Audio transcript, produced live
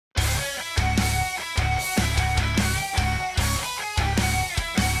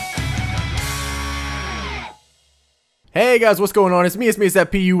Hey guys, what's going on? It's me, it's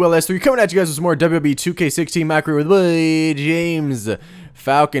that PULS3 coming at you guys with some more WWE 2K16 MyCareer with Boy James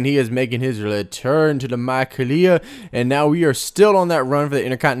Falcon. He is making his return to the MyCareer, and now we are still on that run for the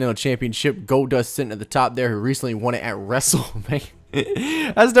Intercontinental Championship. Goldust sitting at the top there, who recently won it at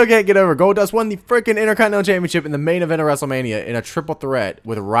WrestleMania. I still can't get over Goldust won the freaking Intercontinental Championship in the main event of WrestleMania in a triple threat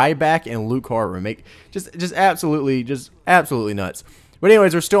with Ryback and Luke Harper. Just absolutely nuts. But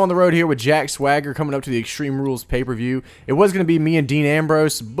anyways, we're still on the road here with Jack Swagger coming up to the Extreme Rules pay-per-view. It was going to be me and Dean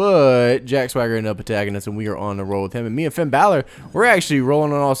Ambrose, but Jack Swagger ended up attacking us, and we are on the roll with him. And me and Finn Balor, we're actually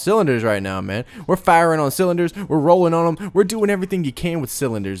rolling on all cylinders right now, man. We're firing on cylinders. We're rolling on them. We're doing everything you can with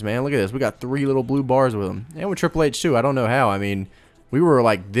cylinders, man. Look at this. We got 3 little blue bars with them. And with Triple H, too. I don't know how. I mean, we were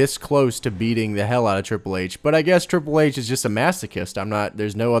like this close to beating the hell out of Triple H. But I guess Triple H is just a masochist.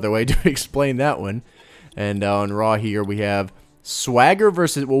 There's no other way to explain that one. And on Raw here, we have Swagger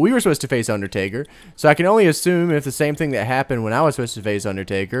versus, well, we were supposed to face Undertaker, so I can only assume if the same thing that happened when I was supposed to face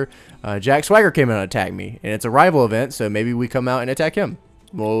Undertaker, Jack Swagger came out and attacked me, and it's a rival event, so maybe we come out and attack him.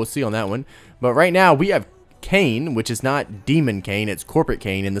 We'll see on that one. But right now, we have Kane, which is not Demon Kane, it's Corporate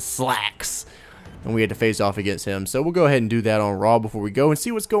Kane in the slacks, and we had to face off against him, so we'll go ahead and do that on Raw before we go and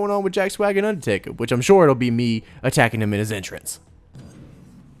see what's going on with Jack Swagger and Undertaker, which I'm sure it'll be me attacking him in his entrance.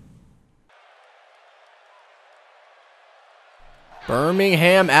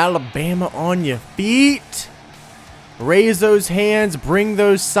 Birmingham, Alabama on your feet. Raise those hands, bring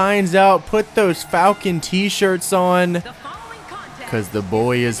those signs out, put those Falcon t-shirts on, because the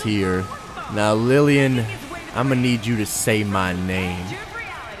boy is here. Now, Lillian, I'm going to need you to say my name.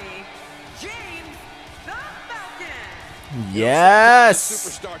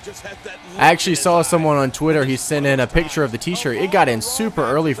 Yes! I actually saw someone on Twitter, he sent in a picture of the t-shirt. It got in super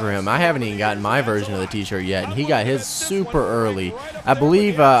early for him. I haven't even gotten my version of the t-shirt yet, and he got his super early. I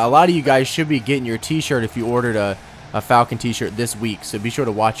believe a lot of you guys should be getting your t-shirt if you ordered a Falcon t-shirt this week, so be sure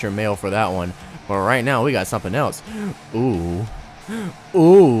to watch your mail for that one. But right now, we got something else. Ooh.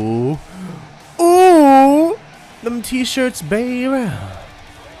 Ooh. Ooh! Them t-shirts, baby.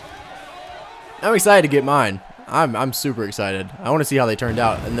 I'm excited to get mine. I'm super excited. I want to see how they turned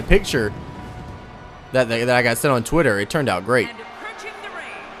out. And the picture that I got sent on Twitter, it turned out great.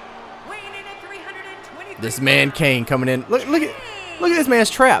 This man Kane coming in. Look at this man's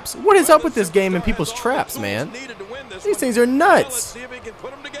traps. What is up with this game and people's traps, man? These things are nuts.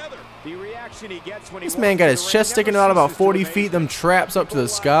 This man got his chest sticking out about 40 feet. Them traps up to the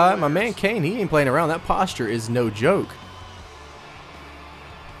sky. My man Kane, he ain't playing around. That posture is no joke.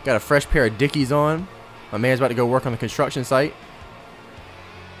 Got a fresh pair of Dickies on. My man's about to go work on the construction site.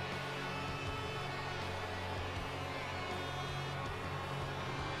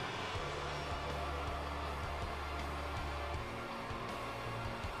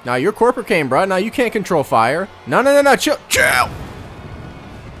 Now you're Corporate Kane, bro. Now you can't control fire. No, chill.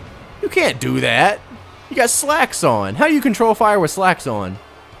 You can't do that. You got slacks on. How do you control fire with slacks on?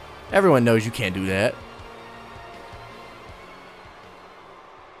 Everyone knows you can't do that.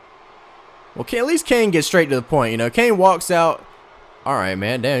 Well, at least Kane gets straight to the point, you know. Kane walks out. All right,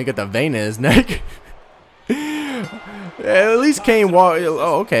 man. Damn, he got the vein in his neck. At least Kane walked.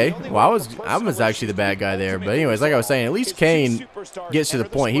 Oh, okay. Well, I was actually the bad guy there. But anyways, like I was saying, at least Kane gets to the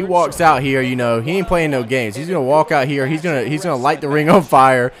point. He walks out here, you know. He ain't playing no games. He's gonna walk out here. He's gonna light the ring on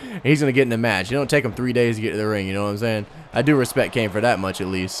fire. And he's gonna get in the match. It don't take him 3 days to get to the ring. You know what I'm saying? I do respect Kane for that much, at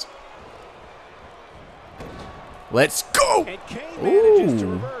least. Let's go.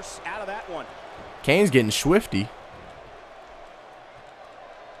 Ooh. Kane's getting swifty.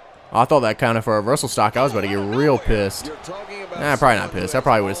 Oh, I thought that counted for a reversal stock. I was about to get real pissed. Nah, probably not pissed. I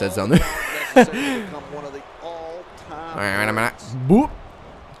probably would have said something. Alright, I'm gonna boop.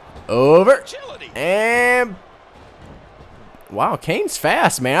 Over. And wow, Kane's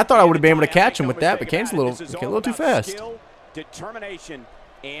fast, man. I thought I would have been able to catch him with that, but Kane's a little too fast. Get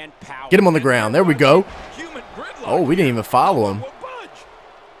him on the ground. There we go. Oh, we didn't even follow him.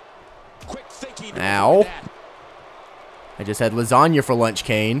 Ow. I just had lasagna for lunch,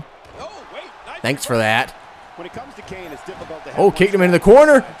 Kane. Thanks for that. Oh, kicked him into the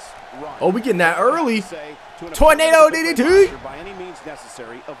corner. Oh, we getting that early. Tornado DDT.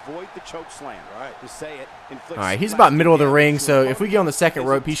 Alright, he's about middle of the ring, so if we get on the second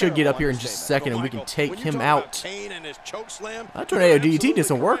rope, he should get up here in just a second and we can take him out. That Tornado DDT did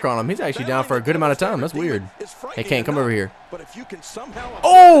some work on him. He's actually down for a good amount of time. That's weird. Hey, Kane, come over here.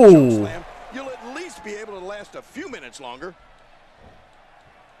 Oh! You'll at least be able to last a few minutes longer.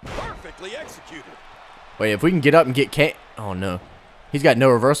 Perfectly executed. Wait, if we can get up and get Kane. Oh, no. He's got no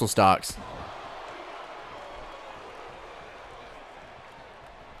reversal stocks.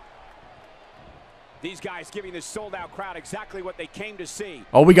 These guys giving this sold-out crowd exactly what they came to see.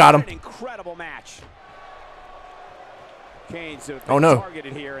 Oh, we got him. An incredible match. Kane's oh no.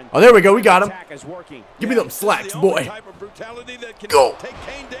 targeted here, and oh, there we go. We got him. is working. Give me them slacks, boy. Type of brutality that can go. Take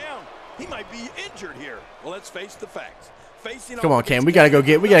Kane down. He might be injured here. Well, let's face the facts. Come on, Kane. We gotta go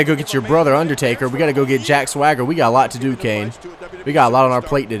get your brother Undertaker. We gotta go get Jack Swagger. We got a lot to do, Kane. We got a lot on our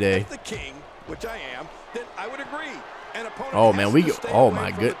plate today. The king, which I am, then I would agree. An opponent Oh man, oh my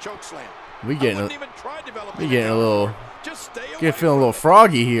good. good. We getting a little feeling a little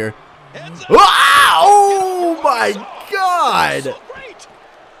froggy here. Oh my God!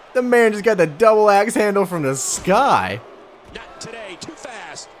 The man just got the double axe handle from the sky. Not today, too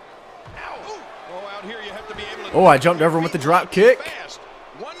fast. Oh, I jumped over him with the drop kick.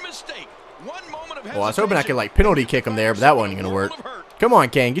 One mistake, one moment of well, I was hoping I could like penalty kick him there, but that wasn't gonna work. Come on,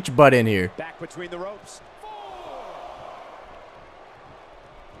 Kane, get your butt in here. Back between the ropes.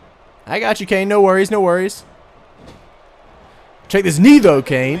 I got you, Kane. No worries, no worries. Check this knee, though,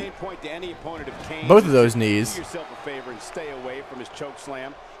 Kane. Both of those knees. Do yourself a favor and stay away from his choke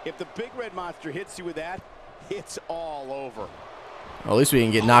slam. If the big red monster hits you with that, it's all over. Well, at least we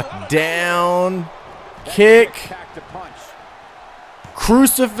can get knocked down. Kick.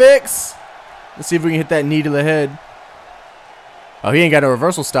 Crucifix. Let's see if we can hit that knee to the head. Oh, he ain't got no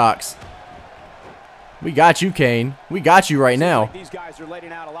reversal stocks. We got you, Kane. We got you right now. These guys are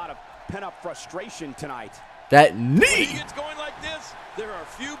letting out a lot of pent-up frustration tonight. That knee. It's going like this. There are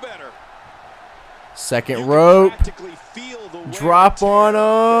few better. Second rope. Drop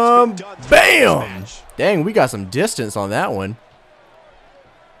on him. Bam. Dang, we got some distance on that one.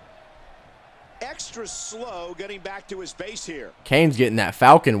 Extra slow getting back to his base here. Kane's getting that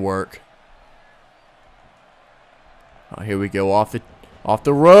Falcon work. Oh, here we go off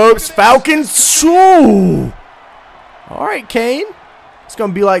the ropes. Falcon. Shoo. All right, Kane. It's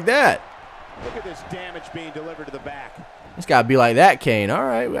gonna be like that. Look at this damage being delivered to the back. It's gotta be like that, Kane. All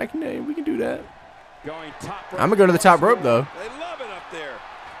right, we can do that. I'm gonna go to the top rope though. They love it up there.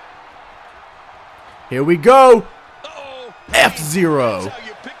 Here we go. Uh-oh. F-Zero. That's how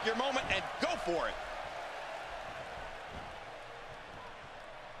you pick your moment and go for it.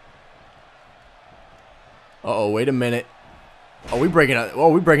 Uh-oh, wait a minute. Oh, we breaking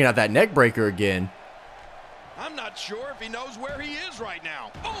out that neck breaker again. I'm not sure if he knows where he is right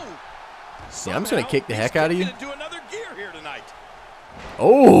now. Oh. Yeah, I'm just gonna kick the heck out of you. Do another gear here tonight.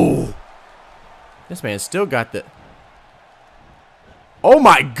 Oh. This man still got the. Oh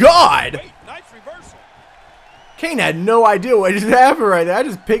my God! Wait, nice reversal. Kane had no idea what just happened right there. I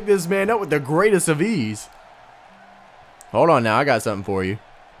just picked this man up with the greatest of ease. Hold on now, I got something for you.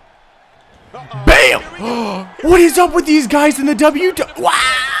 Bam! What is up with these guys in the W? Wow!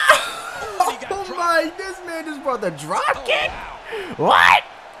 Oh my! This man just brought the drop kick. What?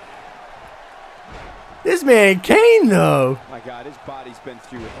 This man Kane though. My God, his body's been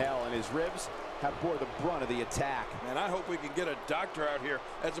through hell, and his ribs have bore the brunt of the attack. And I hope we can get a doctor out here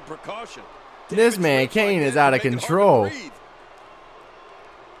as a precaution. This man Kane is out of control.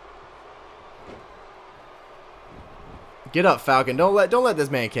 Get up, Falcon. Don't let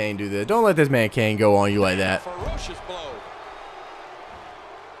this man Kane do this. Don't let this man Kane go on you like that. Ferocious blow.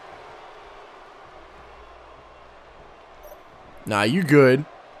 Nah, you good.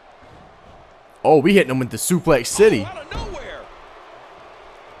 Oh, we hitting him with the Suplex City. Out of nowhere.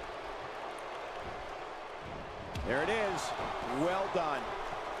 There it is. Well done.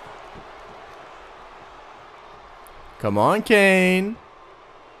 Come on, Kane.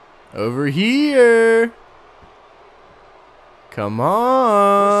 Over here. Come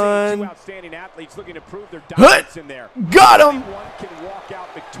on. Two outstanding athletes looking to prove their dominance in there. Got him. One can walk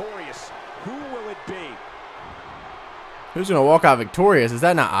out victorious. Who will it be? Who's gonna walk out victorious? Is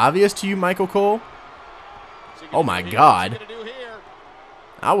that not obvious to you, Michael Cole? Oh my God.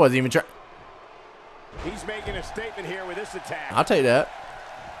 I wasn't even trying. He's making a statement here with this attack. I'll take that.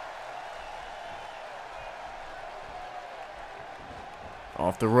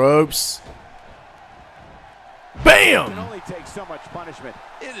 Off the ropes. Bam! It can only take so much punishment.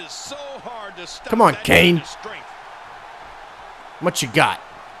 It is so hard to stop. Come on, that Kane. kind of strength. What you got?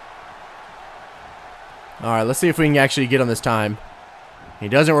 All right, let's see if we can actually get him this time. He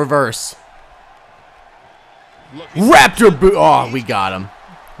doesn't reverse. Raptor boot. Oh, we got him.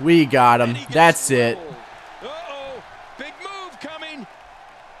 We got him. That's it. Uh-oh. Big move coming.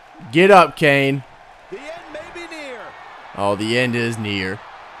 Get up, Kane. The end may be near. Oh, the end is near.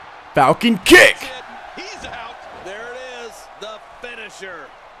 Falcon kick. He's out. There it is. The finisher.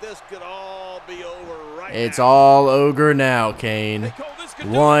 This could all be over right now. It's all ogre now, Kane.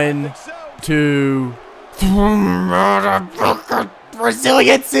 One, two, three.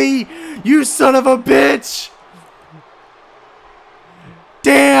 Resiliency. You son of a bitch!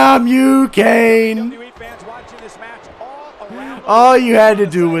 Damn you, Kane! WWE fans watching this match all around. All you had to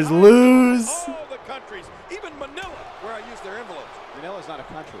do was lose. All the countries, even Manila, where I use their envelopes. Manila's not a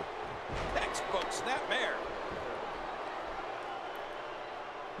country. Textbook snapmare.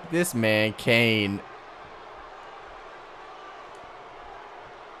 This man, Kane.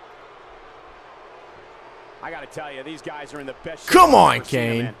 I gotta tell you, these guys are in the best shape. Come on, I've ever seen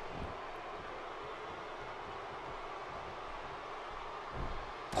them Kane. in.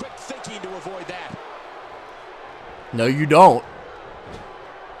 Quick thinking to avoid that. No, you don't.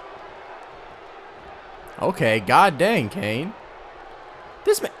 Okay, god dang, Kane.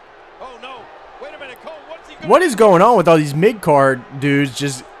 This man. Oh no! Wait a minute, Cole. What's he? What is going on with all these mid-card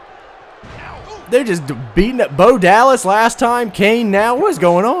dudes? They're just beating up Bo Dallas last time. Kane now. What is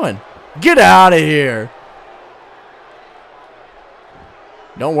going on? Get out of here.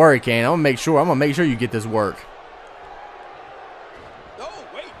 Don't worry, Kane. I'm gonna make sure you get this work. Oh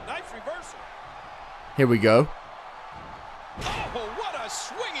wait, nice reversal. Here we go. Oh, what a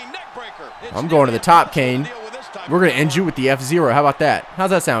swinging neck breaker. I'm going to the top, Kane. We're gonna end you with the F-Zero. How about that?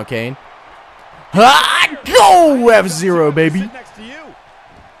 How's that sound, Kane? Ha! Go F-Zero, baby. Next to you.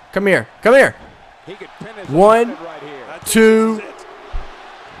 Come here. Come here. He could pin his 1, opponent right here. 2.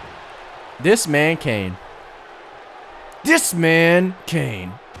 This man, Kane. This man,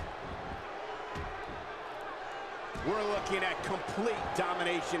 Kane. We're looking at complete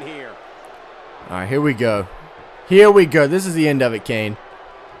domination here. All right, here we go. Here we go. This is the end of it, Kane.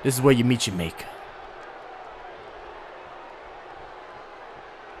 This is where you meet your maker.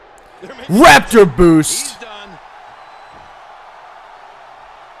 Raptor boost. He's done.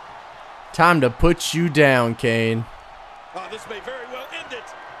 Time to put you down, Kane. Oh, this may very well end it.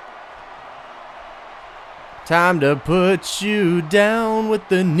 Time to put you down with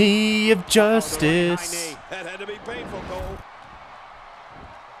the knee of justice. That had to be painful, Cole.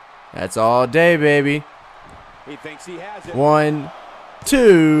 That's all day, baby. He thinks he has it. 1,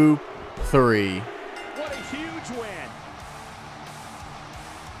 2, 3. What a huge win.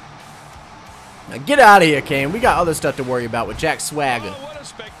 Now get out of here, Kane. We got other stuff to worry about with Jack Swagger. Oh, what a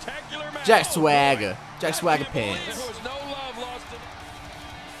spectacular match. Jack Oh, Swagger. boy. Jack I Swagger can't believe pants. there was no love lost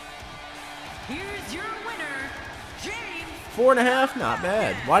in Here's your winner, James. 4.5? Not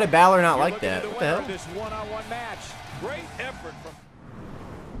bad. Why did Balor not like that? What the hell? This one-on-one match. great effort from.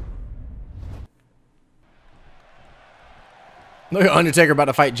 Look at Undertaker about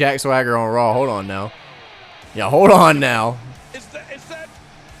to fight Jack Swagger on Raw. Hold on now. Yeah, hold on now. Is that?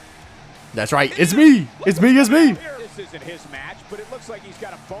 That's right. It's me. It's me. It's me. This isn't his match, but it looks like he's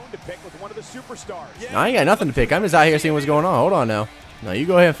got a bone to pick with one of the superstars. No, I ain't got nothing to pick. I'm just out here seeing what's going on. Hold on now. No, you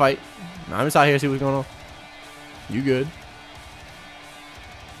go ahead and fight. No, I'm just out here seeing what's going on. You good.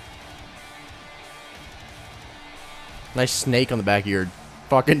 Nice snake on the back of your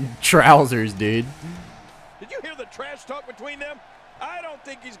fucking trousers, dude. Did you hear the trash talk between them? I don't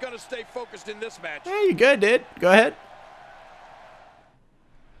think he's going to stay focused in this match. Hey, you good, dude. Go ahead.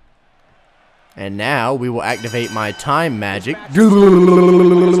 And now we will activate my time magic.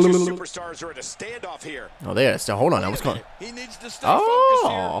 Superstars are at a standoff here. Oh, there. So hold on. Now, what's going on? He needs to stay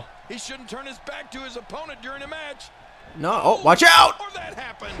Oh. focused here. He shouldn't turn his back to his opponent during a match. No. Oh, watch out. Or that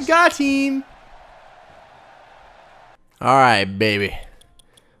happens. Got him. All right, baby.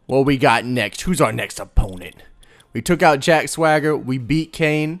 What we got next? Who's our next opponent? We took out Jack Swagger. We beat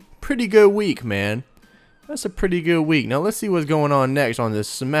Kane. Pretty good week, man. That's a pretty good week. Now, let's see what's going on next on this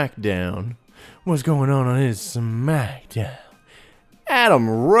SmackDown. What's going on his SmackDown? Adam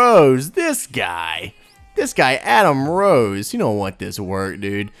Rose. This guy, Adam Rose. You don't want this work,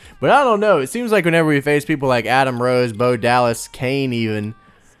 dude. But I don't know. It seems like whenever we face people like Adam Rose, Bo Dallas, Kane even,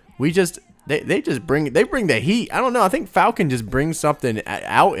 we just... They bring the heat. I don't know. I think Falcon just brings something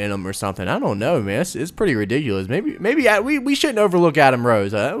out in them or something. I don't know, man. It's pretty ridiculous. Maybe we shouldn't overlook Adam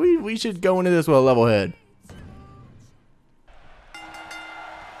Rose. We should go into this with a level head.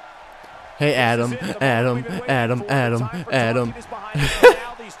 Hey, Adam.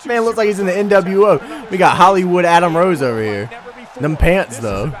 Man, looks like he's in the NWO. We got Hollywood Adam Rose over here. Them pants,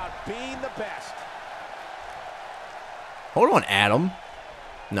 though. Hold on, Adam.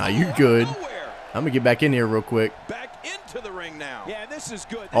 Nah, you good. I'm gonna get back in here real quick. Back into the ring now. Yeah, this is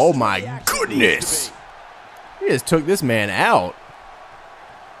good. Oh my goodness. He just took this man out.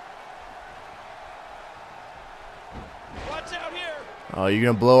 Watch out here. Oh, you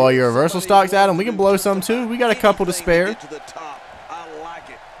gonna blow all your reversal stocks, Adam? We can blow some too. We got a couple to spare. To the top. I like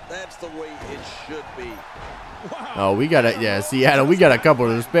it. That's the way it should be. Wow. Oh, we got a see, Adam, we got a couple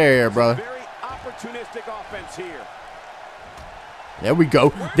to spare here, brother. Very opportunistic offense here. There we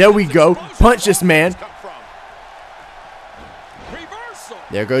go. There we go. Punch this man. Reversal.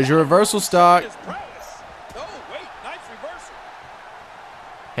 There goes your reversal stock. His prowess. Oh, wait, nice reversal.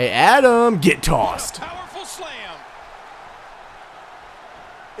 Hey, Adam, get tossed. Powerful slam.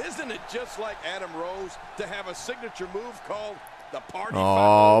 Isn't it just like Adam Rose to have a signature move called the party?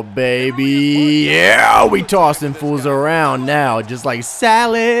 Oh, baby. Yeah, we tossing fools around now, just like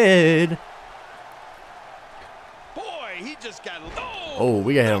salad. Boy, he just got. Oh,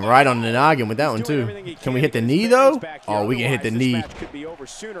 we got him right on the noggin with that one, too. Can we hit the knee, though? Oh, we can hit the knee. Could be over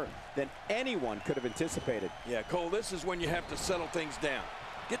sooner than anyone could have anticipated. Yeah, Cole, this is when you have to settle things down.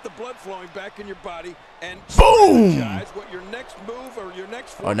 Get the blood flowing back in your body and boom! strategize what your next move or your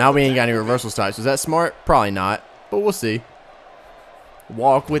next. Oh, now we ain't got any reversal styles. Was that smart? Probably not, but we'll see.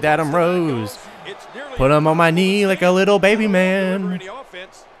 Walk with Adam Rose. Put him on my knee like a little baby man.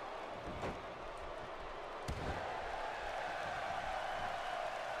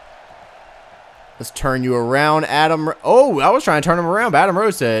 Let's turn you around, Adam. Oh, I was trying to turn him around, but Adam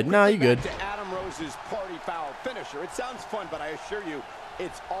Rose said, "No, you good." To Adam Rose's party foul finisher. It sounds fun, but I assure you,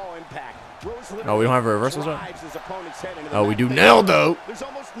 it's all impact. Oh, we don't have a reversal zone? Oh, we do now, though.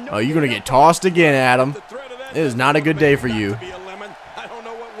 Oh, you're going to get tossed again, Adam. It is not a good day for you. I don't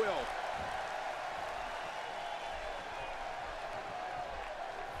know what will.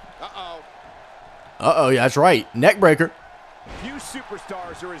 Uh-oh. Uh-oh, yeah, that's right. Neck breaker. Few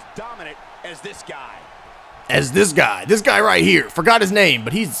superstars are as dominant as this guy. This guy right here. Forgot his name,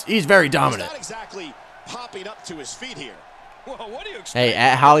 but he's very dominant. He's not exactly popping up to his feet here. Well, what do you expect? Hey,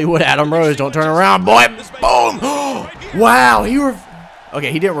 at Hollywood Adam Rose, don't turn around, boy. Boom. Wow,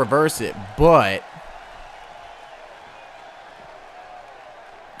 okay, he didn't reverse it, but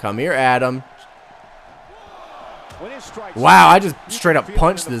come here, Adam. Wow, I just straight up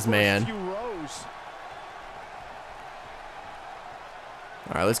punched this man.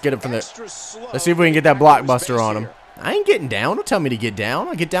 All right, let's get it from there. Let's see if we can get that blockbuster on him. I ain't getting down. Don't tell me to get down.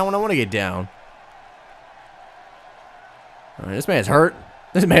 I get down when I want to get down. All right, this man's hurt.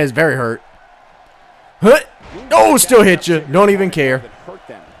 This man is very hurt. Huh. Oh, still hit you. Don't even care.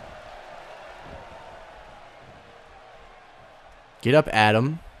 Get up,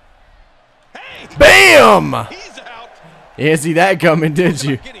 Adam. Bam! You didn't see that coming, did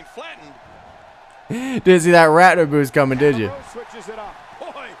you? Didn't see that Ratner boost coming, did you?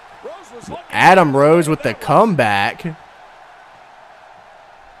 Adam Rose with the comeback.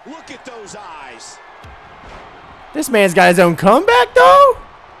 Look at those eyes. This man's got his own comeback, though?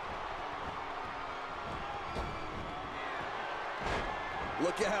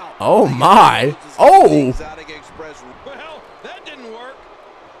 Look out. Oh, my. Oh. Well, that didn't work.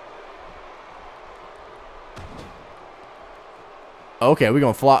 Okay, we're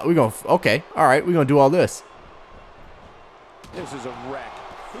going to fly. Okay, all right, we're going to do all this. This is a wreck.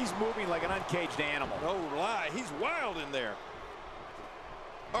 He's moving like an uncaged animal. No lie, he's wild in there.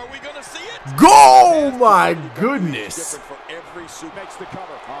 Are we going to see it? Go! My goodness.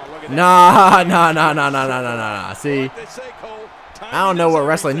 Nah. See, I don't know what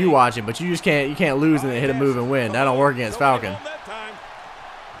wrestling you watching, but you can't lose and then hit a move and win. That don't work against Falcon.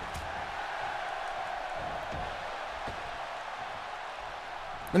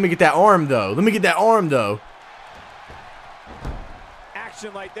 Let me get that arm though.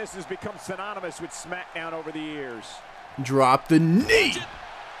 Action like this has become synonymous with SmackDown over the years. Drop the knee.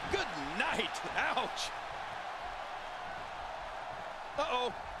 Good night. Ouch.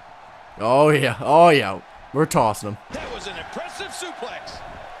 Uh-oh. Oh, yeah. We're tossing him. That was an impressive suplex.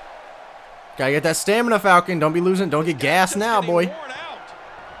 Gotta get that stamina, Falcon. Don't be losing. Don't get gassed now, boy.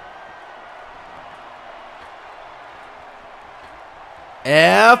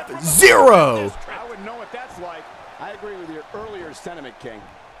 F0. I wouldn't know what that's like. I agree with your earlier sentiment, King.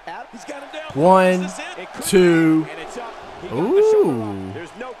 He's got him down. 1, 2. And it's up. Ooh. There's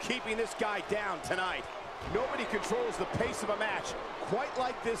no keeping this guy down tonight. Nobody controls the pace of a match quite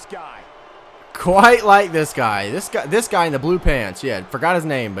like this guy. This guy in the blue pants. Yeah, forgot his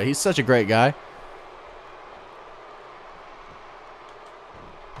name, but he's such a great guy.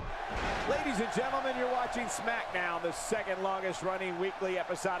 Ladies and gentlemen, you're watching SmackDown, the second longest running weekly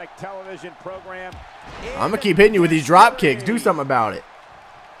episodic television program. I'm going to keep hitting you with these drop kicks. Do something about it.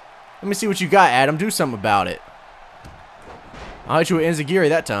 Let me see what you got, Adam. Do something about it. I'll hit you with Enziguri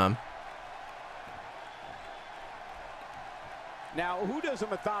that time. Now, who does a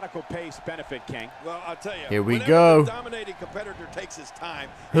methodical pace benefit, King? Well, I'll tell you. Here we go. The dominating competitor takes his time.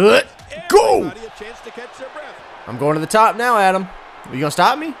 Go! A chance to catch their breath. I'm going to the top now, Adam. Are you going to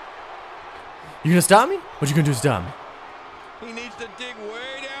stop me? You going to stop me? What you going to do to stop me? He needs to dig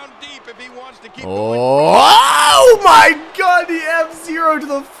way down deep if he wants to keep Oh my God, the F-Zero to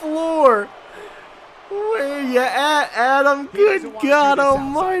the floor. Where you at, Adam? Good God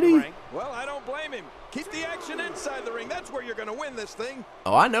almighty. Well, I don't blame him. Keep the action inside the ring. That's where you're going to win this thing.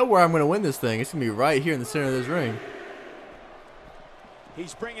 Oh, I know where I'm going to win this thing. It's going to be right here in the center of this ring.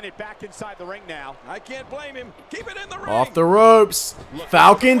 He's bringing it back inside the ring now. I can't blame him. Keep it in the ring. Off the ropes.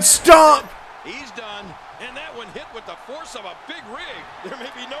 Falcon stomp. He's done. And that one hit with the force of a big rig. There may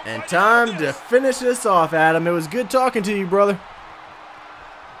be no And fighting time out to this. finish this off, Adam. It was good talking to you, brother.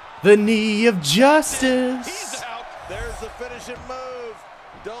 The knee of justice. He's out. There's the finishing move.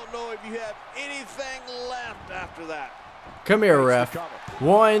 Don't know if you have anything left after that. Come here, ref.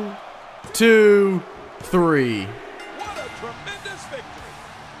 1, 2, 3. What a tremendous victory.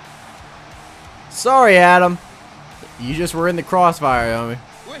 Sorry, Adam. You just were in the crossfire, homie.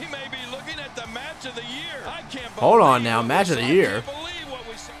 We may be looking at the match of the year. I can't Hold on believe now, what match we of the saw. year. I can't believe what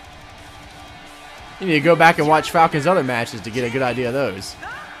we saw. You need to go back and watch Falcon's other matches to get a good idea of those. The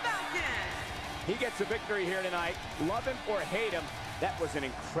Falcon. He gets a victory here tonight. Love him or hate him, that was an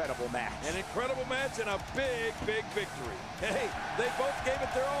incredible match. An incredible match and a big, big victory. Hey, they both gave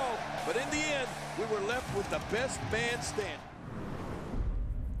it their all, but in the end, we were left with the best man standing.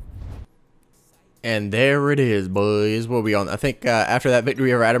 And there it is, boys. What are we on? I think after that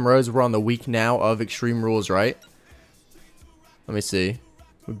victory over Adam Rose, we're on the week now of Extreme Rules, right? Let me see.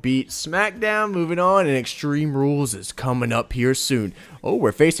 We beat SmackDown, moving on, and Extreme Rules is coming up here soon. Oh,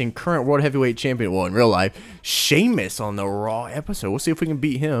 we're facing current World Heavyweight Champion, well, in real life, Sheamus on the Raw episode. We'll see if we can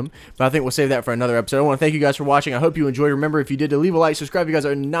beat him, but I think we'll save that for another episode. I want to thank you guys for watching. I hope you enjoyed. Remember, if you did, to leave a like, subscribe if you guys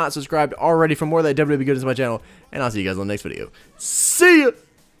are not subscribed already for more of that WWE goodness to my channel, and I'll see you guys on the next video. See ya!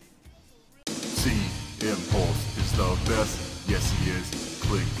 Impulse is the best. Yes, he is.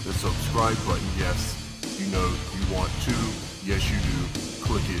 Click the subscribe button. Yes, you know you want to. Yes, you do.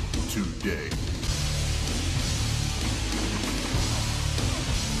 Click it today.